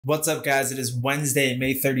What's up, guys? It is Wednesday,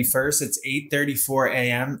 May 31st. It's 8:34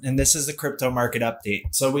 a.m. and this is the crypto market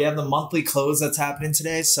update. So we have the monthly close that's happening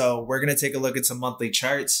today. So we're going to take a look at some monthly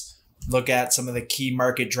charts, look at some of the key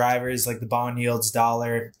market drivers like the bond yields,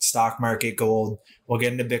 dollar, stock market, gold. We'll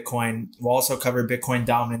get into Bitcoin. We'll also cover Bitcoin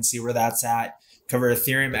dominance, see where that's at, cover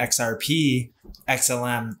Ethereum, XRP,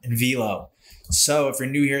 XLM, and VLO. So if you're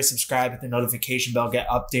new here, subscribe, hit the notification bell, get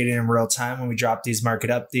updated in real time when we drop these market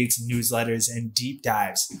updates, newsletters, and deep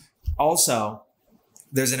dives. Also,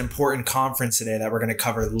 there's an important conference today that we're going to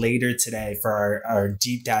cover later today for our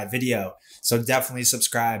deep dive video. So definitely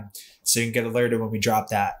subscribe so you can get alerted when we drop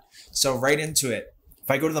that. So right into it. If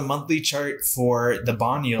I go to the monthly chart for the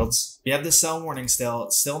bond yields, we have the sell warning still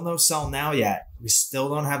no sell now yet. We still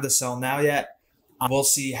don't have the sell now yet. We'll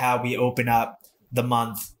see how we open up the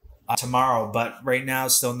month tomorrow, but right now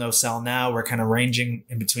still no sell now. We're kind of ranging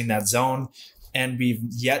in between that zone and we've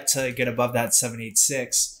yet to get above that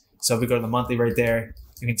 786. So if we go to the monthly right there,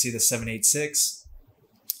 you can see the 786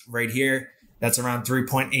 right here. That's around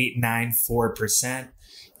 3.894%.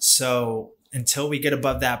 So until we get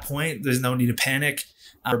above that point, there's no need to panic.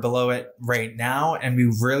 We're below it right now, and we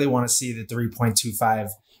really want to see the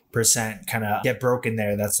 3.25% kind of get broken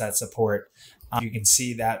there. That's that support. You can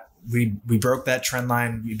see that we broke that trend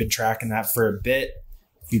line. We've been tracking that for a bit.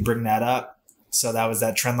 If you bring that up, so that was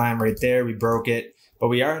that trend line right there. We broke it, but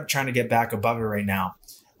we are trying to get back above it right now.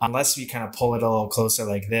 Unless we kind of pull it a little closer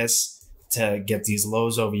like this to get these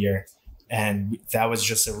lows over here. And that was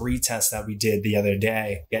just a retest that we did the other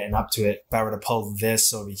day, getting up to it. If I were to pull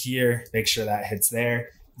this over here, make sure that hits there.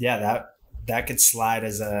 Yeah, that could slide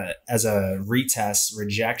as a retest,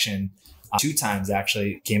 rejection. 2 times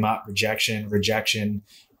actually came up, rejection.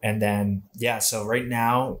 And then, yeah, so right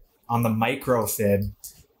now on the micro fib,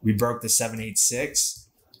 we broke the 786.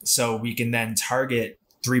 So we can then target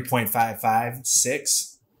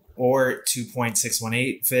 3.556 or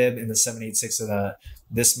 2.618 fib in the 786 of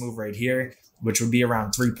this move right here, which would be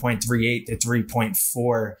around 3.38 to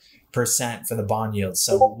 3.4% for the bond yield.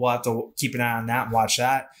 So we'll have to keep an eye on that and watch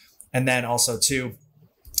that. And then also too,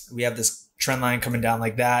 we have this trend line coming down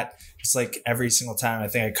like that. Just like every single time, I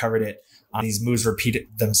think I covered it. These moves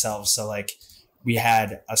repeat themselves. So like we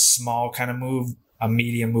had a small kind of move, a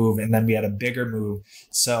medium move, and then we had a bigger move.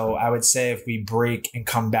 So I would say if we break and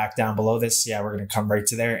come back down below this, yeah, we're going to come right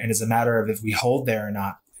to there. And it's a matter of if we hold there or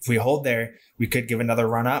not. If we hold there, we could give another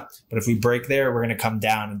run up. But if we break there, we're going to come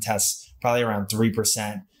down and test probably around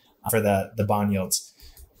 3% for the bond yields.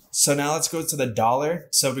 So now let's go to the dollar.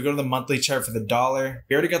 So if we go to the monthly chart for the dollar,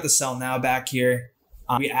 we already got the sell now back here.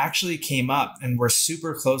 We actually came up and we're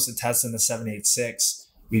super close to testing the 786.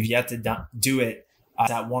 We've yet to do it at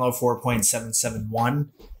 104.771.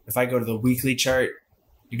 If I go to the weekly chart,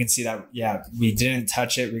 you can see that, yeah, we didn't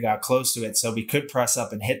touch it. We got close to it. So we could press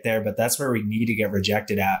up and hit there, but that's where we need to get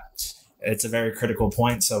rejected at. It's a very critical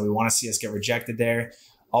point. So we want to see us get rejected there.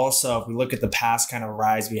 Also, if we look at the past kind of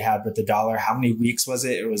rise we had with the dollar, how many weeks was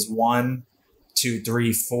it? It was 1, 2,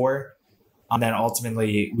 3, 4. And then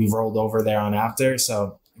ultimately we rolled over there on after.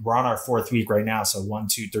 So we're on our 4th week right now. So 1,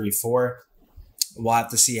 2, 3, 4. We'll have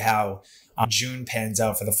to see how June pans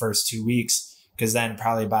out for the first 2 weeks, because then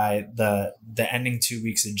probably by the ending 2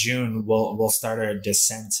 weeks of June, we'll start our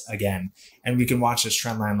descent again. And we can watch this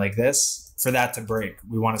trend line like this for that to break.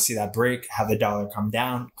 We want to see that break, have the dollar come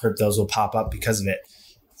down, cryptos will pop up because of it.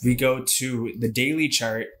 If we go to the daily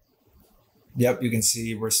chart, yep, you can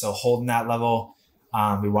see we're still holding that level.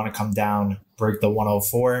 We want to come down, break the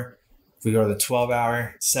 104. If we go to the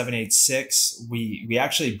 12-hour, 786, we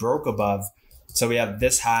actually broke above. So we have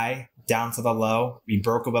this high down to the low. We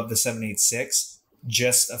broke above the 786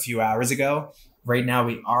 just a few hours ago. Right now,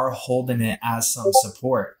 we are holding it as some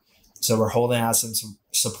support. So we're holding it as some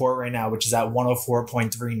support right now, which is at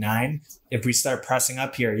 104.39. If we start pressing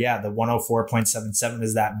up here, yeah, the 104.77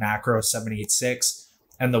 is that macro 786.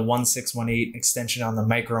 And the 1618 extension on the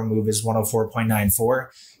micro move is 104.94.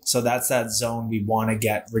 So that's that zone we want to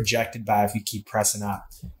get rejected by if we keep pressing up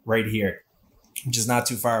right here, which is not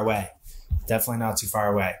too far away. Definitely not too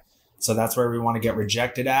far away. So that's where we want to get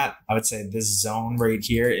rejected at. I would say this zone right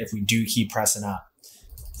here if we do keep pressing up.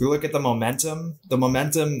 If we look at the momentum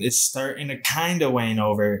is starting to kind of wane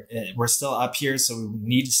over. We're still up here, so we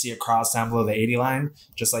need to see a cross down below the 80 line,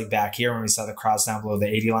 just like back here when we saw the cross down below the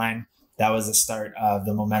 80 line. That was the start of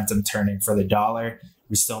the momentum turning for the dollar.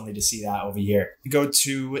 We still need to see that over here. We go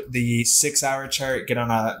to the 6-hour chart, get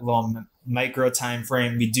on a little micro time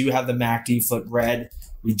frame. We do have the MACD flip red.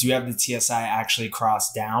 We do have the TSI actually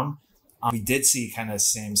cross down. We did see kind of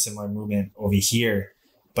similar movement over here.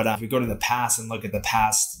 But if we go to the past and look at the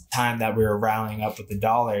past time that we were rallying up with the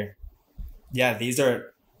dollar, yeah, these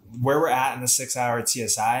are where we're at in the 6-hour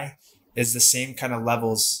TSI is the same kind of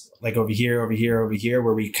levels like over here,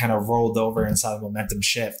 where we kind of rolled over and saw the momentum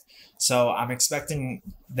shift. So I'm expecting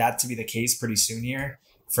that to be the case pretty soon here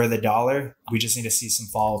for the dollar. We just need to see some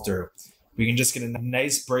follow through. We can just get a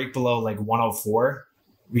nice break below like 104.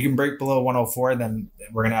 We can break below 104, then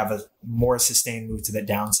we're going to have a more sustained move to the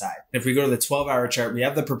downside. If we go to the 12-hour chart, we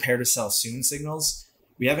have the prepare to sell soon signals.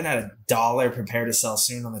 We haven't had a dollar prepare to sell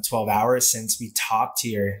soon on the 12 hours since we topped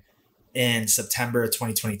here in September of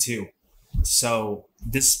 2022. So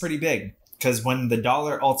this is pretty big, because when the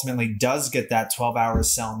dollar ultimately does get that 12-hour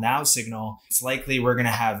sell now signal, it's likely we're going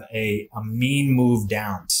to have a mean move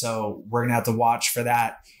down. So we're going to have to watch for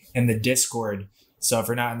that in the Discord. So if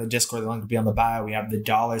you're not in the Discord, the link will be on the bio. We have the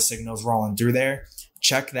dollar signals rolling through there.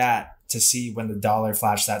 Check that to see when the dollar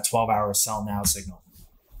flashed that 12-hour sell now signal.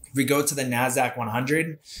 If we go to the NASDAQ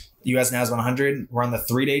 100, US NAS 100, we're on the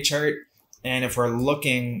 3-day chart. And if we're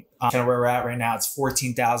looking kind of where we're at right now, it's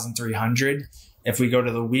 14,300. If we go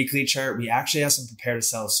to the weekly chart, we actually have some prepare to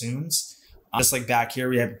sell soons. Just like back here,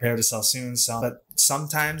 we have prepare to sell soon. But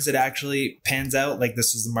sometimes it actually pans out, like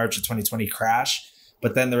this was the March of 2020 crash.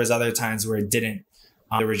 But then there was other times where it didn't.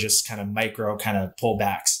 There were just kind of micro kind of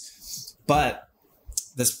pullbacks. But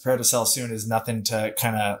this prepare to sell soon is nothing to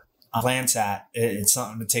kind of glance at. It's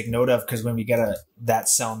something to take note of, because when we get that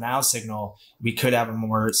sell now signal, we could have a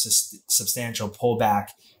more substantial pullback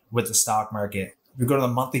with the stock market. We go to the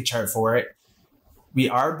monthly chart for it. We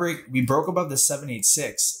broke above the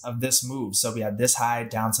 786 of this move. So we had this high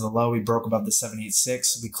down to the low. We broke above the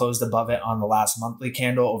 786. We closed above it on the last monthly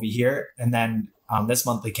candle over here. And then on this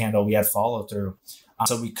monthly candle, we had follow through.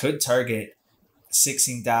 So we could target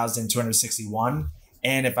 16,261.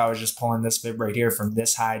 And if I was just pulling this fib right here from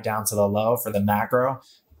this high down to the low for the macro,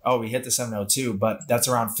 we hit the 702, but that's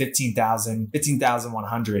around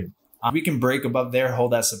 15,100. We can break above there,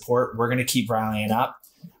 hold that support. We're going to keep rallying up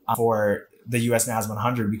for the US NAS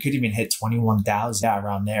 100. We could even hit 21,000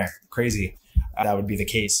 around there. Crazy. That would be the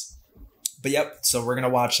case. But yep, so we're going to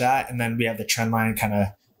watch that. And then we have the trend line kind of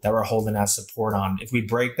that we're holding as support on. If we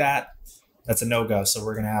break that, that's a no-go. So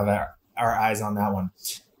we're going to have our eyes on that one.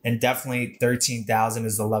 And definitely 13,000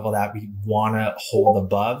 is the level that we want to hold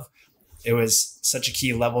above. It was such a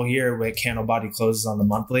key level here with candle body closes on the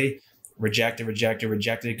monthly. Rejected,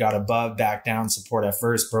 got above, back down, support at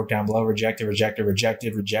first, broke down below, rejected,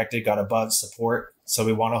 got above, support. So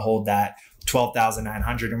we want to hold that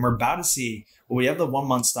 12,900. And we're about to see, we have the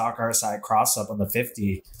 1-month stock RSI cross up on the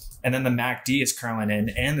 50. And then the MACD is curling in,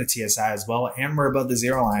 and the TSI as well. And we're above the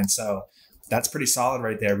 0 line. So that's pretty solid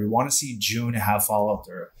right there. We want to see June have follow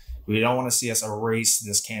through. We don't want to see us erase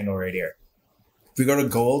this candle right here. If we go to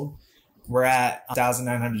gold, we're at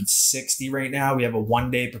 1,960 right now. We have a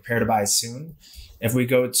 1-day prepare to buy soon. If we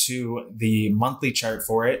go to the monthly chart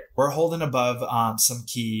for it, we're holding above some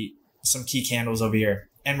key candles over here.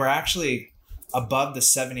 And we're actually above the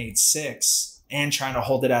 786 and trying to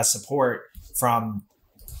hold it as support from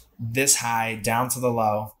this high down to the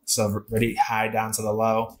low. So ready, high down to the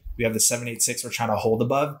low. We have the 786 we're trying to hold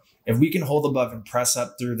above. If we can hold above and press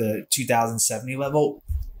up through the 2070 level,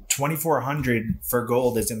 2,400 for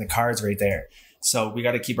gold is in the cards right there. So we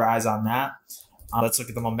got to keep our eyes on that. Let's look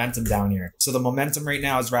at the momentum down here. So the momentum right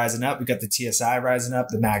now is rising up. We got the TSI rising up,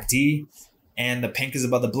 the MACD, and the pink is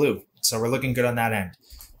above the blue. So we're looking good on that end.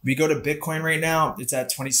 We go to Bitcoin right now. It's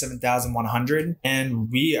at 27,100,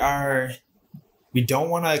 and we don't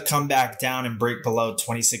want to come back down and break below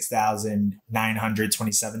 26,900,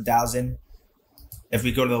 27,000. If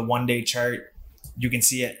we go to the 1-day chart, you can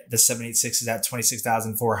see it. The 786 is at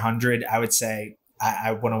 26,400. I would say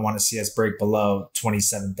I wouldn't want to see us break below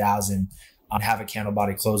 27,000 and have a candle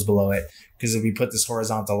body close below it. Because if we put this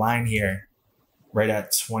horizontal line here, right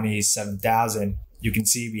at 27,000, you can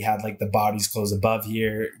see we had like the bodies close above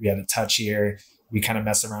here. We had a touch here. We kind of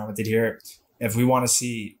messed around with it here. If we want to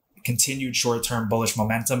see continued short-term bullish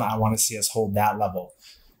momentum, I want to see us hold that level.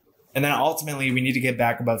 And then ultimately, we need to get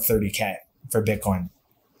back above 30K for Bitcoin.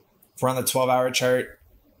 If we're on the 12-hour chart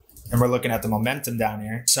and we're looking at the momentum down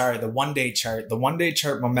here, sorry, the 1-day chart, the 1-day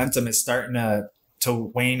chart momentum is starting to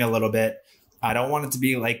wane a little bit. I don't want it to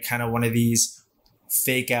be like kind of one of these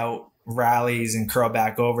fake out rallies and curl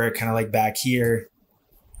back over, kind of like back here.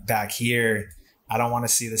 I don't want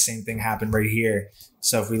to see the same thing happen right here.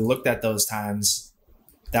 So if we looked at those times,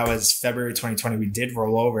 that was February 2020. We did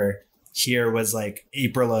roll over. Here was like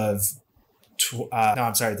April of,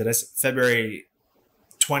 February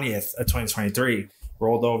 20th of 2023,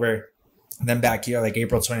 rolled over. And then back here, like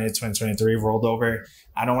April 20th, 2023, rolled over.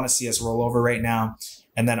 I don't want to see us roll over right now.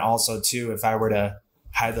 And then also too, if I were to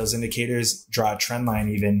hide those indicators, draw a trend line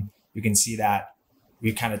even, you can see that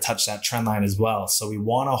we kind of touched that trend line as well. So we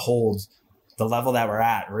want to hold the level that we're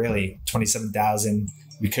at, really 27,000.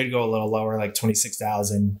 We could go a little lower, like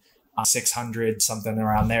 26,600, something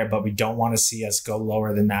around there, but we don't want to see us go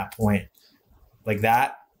lower than that point like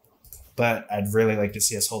that. But I'd really like to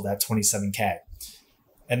see us hold that 27K.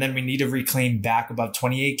 And then we need to reclaim back above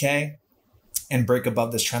 28K and break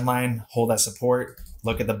above this trend line, hold that support,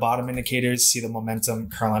 look at the bottom indicators, see the momentum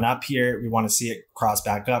curling up here. We want to see it cross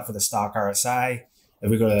back up for the stock RSI. If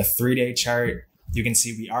we go to the 3-day chart, you can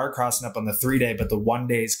see we are crossing up on the 3-day, but the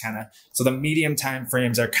 1-day is kind of, so the medium time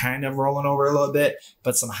frames are kind of rolling over a little bit,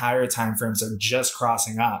 but some higher time frames are just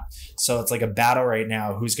crossing up. So it's like a battle right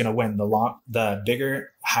now. Who's going to win, the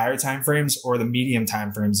bigger, higher time frames or the medium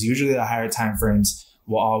time frames? Usually the higher time frames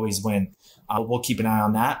will always win. We'll keep an eye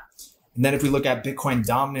on that. And then if we look at Bitcoin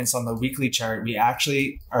dominance on the weekly chart, we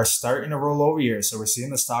actually are starting to roll over here. So we're seeing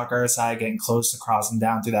the stock RSI getting close to crossing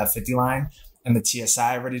down through that 50 line, and the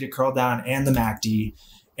TSI ready to curl down, and the MACD,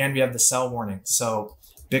 and we have the sell warning. So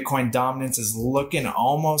Bitcoin dominance is looking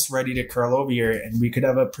almost ready to curl over here, and we could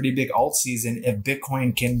have a pretty big alt season if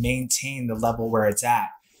Bitcoin can maintain the level where it's at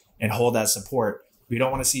and hold that support. We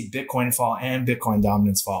don't want to see Bitcoin fall and Bitcoin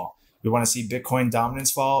dominance fall. We want to see Bitcoin dominance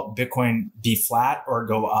fall, Bitcoin be flat or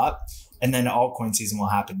go up, and then altcoin season will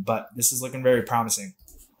happen. But this is looking very promising.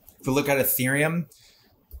 If we look at Ethereum,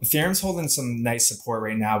 Ethereum's holding some nice support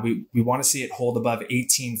right now. We want to see it hold above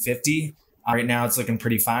 1850. Right now, it's looking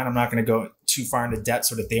pretty fine. I'm not going to go too far into depths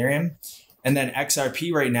with Ethereum. And then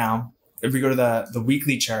XRP right now, if we go to the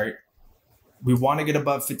weekly chart, we want to get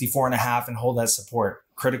above 54.5 and hold that support.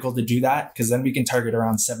 Critical to do that because then we can target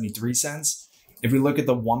around 73 cents. If we look at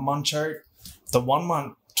the 1 month chart, the 1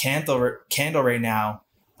 month candle right now,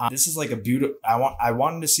 this is like a beautiful, I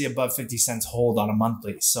wanted to see above 50 cents hold on a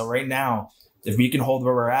monthly. So right now, if we can hold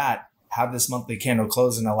where we're at, have this monthly candle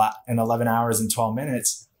close in 11 hours and 12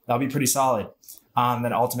 minutes, that'll be pretty solid.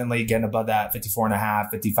 Then ultimately getting above that 54.5,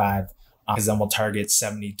 55, because then we'll target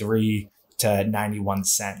 73 to 91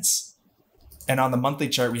 cents. And on the monthly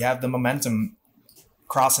chart, we have the momentum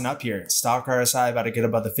crossing up here. Stock RSI about to get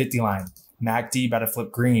above the 50 line. MACD about to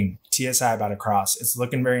flip green. TSI about to cross. It's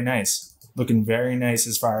looking very nice. Looking very nice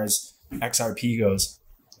as far as XRP goes.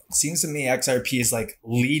 It seems to me XRP is like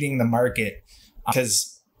leading the market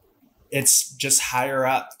because it's just higher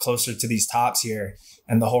up, closer to these tops here,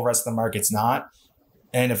 and the whole rest of the market's not.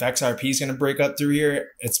 And if XRP is going to break up through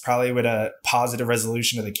here, it's probably with a positive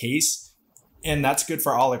resolution of the case. And that's good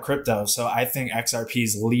for all of crypto. So I think XRP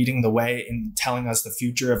is leading the way in telling us the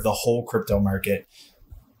future of the whole crypto market.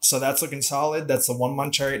 So that's looking solid. That's the 1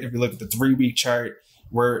 month chart. If we look at the 3 week chart,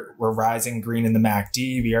 we're rising green in the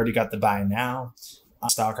MACD. We already got the buy now.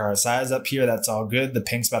 Stock RSI is up here. That's all good. The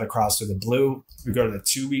pink's about to cross through the blue. We go to the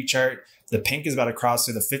 2 week chart. The pink is about to cross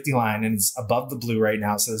through the 50 line and it's above the blue right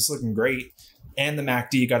now. So it's looking great. And the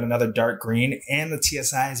MACD got another dark green, and the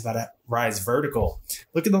TSI is about to rise vertical.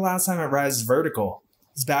 Look at the last time it rises vertical.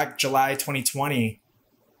 It's back July 2020,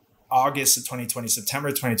 August of 2020,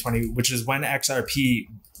 September 2020, which is when XRP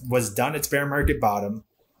was done its bear market bottom,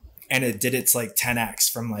 and it did its like 10x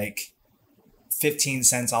from like 15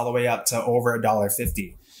 cents all the way up to over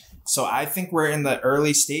 $1.50. So I think we're in the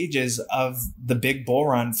early stages of the big bull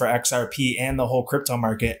run for XRP and the whole crypto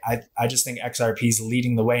market. I just think XRP is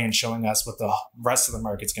leading the way and showing us what the rest of the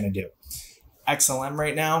market's going to do. XLM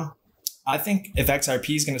right now, I think if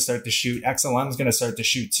XRP is going to start to shoot, XLM is going to start to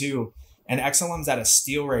shoot too. And XLM's at a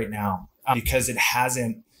steal right now because it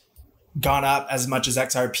hasn't gone up as much as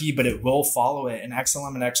XRP, but it will follow it. And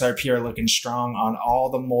XLM and XRP are looking strong on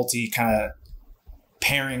all the multi kind of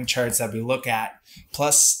pairing charts that we look at.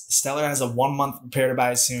 Plus, Stellar has a 1 month prepare to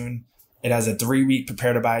buy soon. It has a 3 week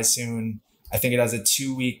prepare to buy soon. I think it has a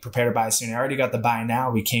 2 week prepare to buy soon. I already got the buy now.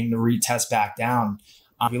 We came to retest back down.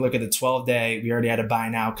 If we look at the 12-day, we already had a buy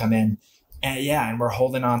now come in. And yeah, and we're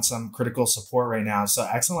holding on some critical support right now. So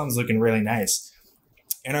XLM is looking really nice.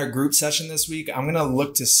 In our group session this week, I'm going to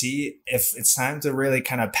look to see if it's time to really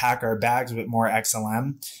kind of pack our bags with more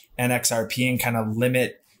XLM and XRP and kind of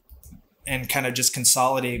limit and kind of just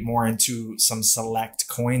consolidate more into some select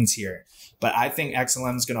coins here. But I think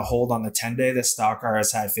XLM is going to hold on the 10-day, the stock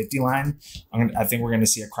RSI 50 line. I think we're going to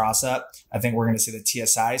see a cross up. I think we're going to see the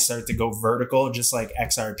TSI start to go vertical, just like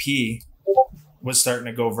XRP was starting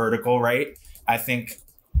to go vertical, right? I think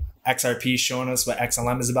XRP is showing us what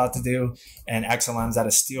XLM is about to do, and XLM's at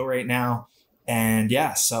a steal right now. And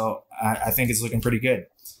yeah, so I think it's looking pretty good.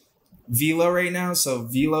 Velo right now, so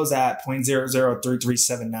Velo's at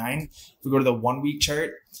 0.003379. If we go to the 1 week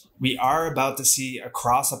chart, we are about to see a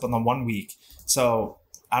cross up on the 1 week. So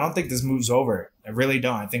I don't think this moves over. I really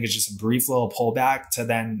don't. I think it's just a brief little pullback to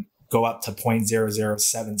then go up to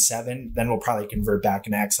 0.0077, then we'll probably convert back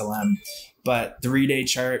into XLM. But 3-day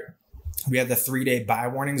chart, we have the 3-day buy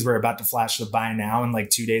warnings. We're about to flash the buy now in like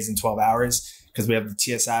 2 days and 12 hours because we have the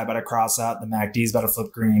TSI about to cross up, the MACD is about to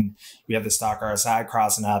flip green. We have the stock RSI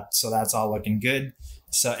crossing up. So that's all looking good.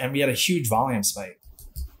 So, and we had a huge volume spike.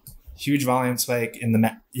 Huge volume spike in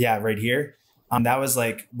the, right here. That was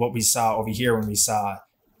like what we saw over here when we saw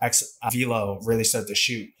Velo really start to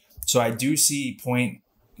shoot. So I do see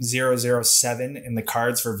 0.007 in the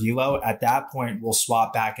cards for Velo. At that point, we'll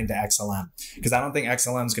swap back into XLM because I don't think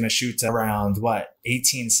XLM is going to shoot to around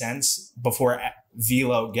 18 cents before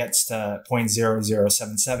Velo gets to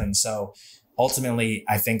 0.0077. So ultimately,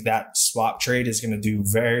 I think that swap trade is going to do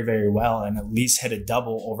very, very well and at least hit a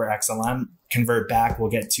double over XLM. Convert back,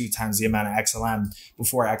 we'll get 2 times the amount of XLM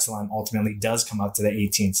before XLM ultimately does come up to the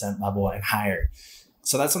 18-cent level and higher.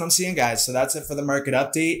 So that's what I'm seeing, guys. So that's it for the market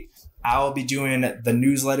update. I'll be doing the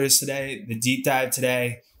newsletters today, the deep dive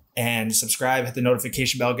today, and subscribe, hit the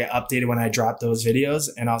notification bell, get updated when I drop those videos,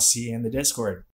 and I'll see you in the Discord.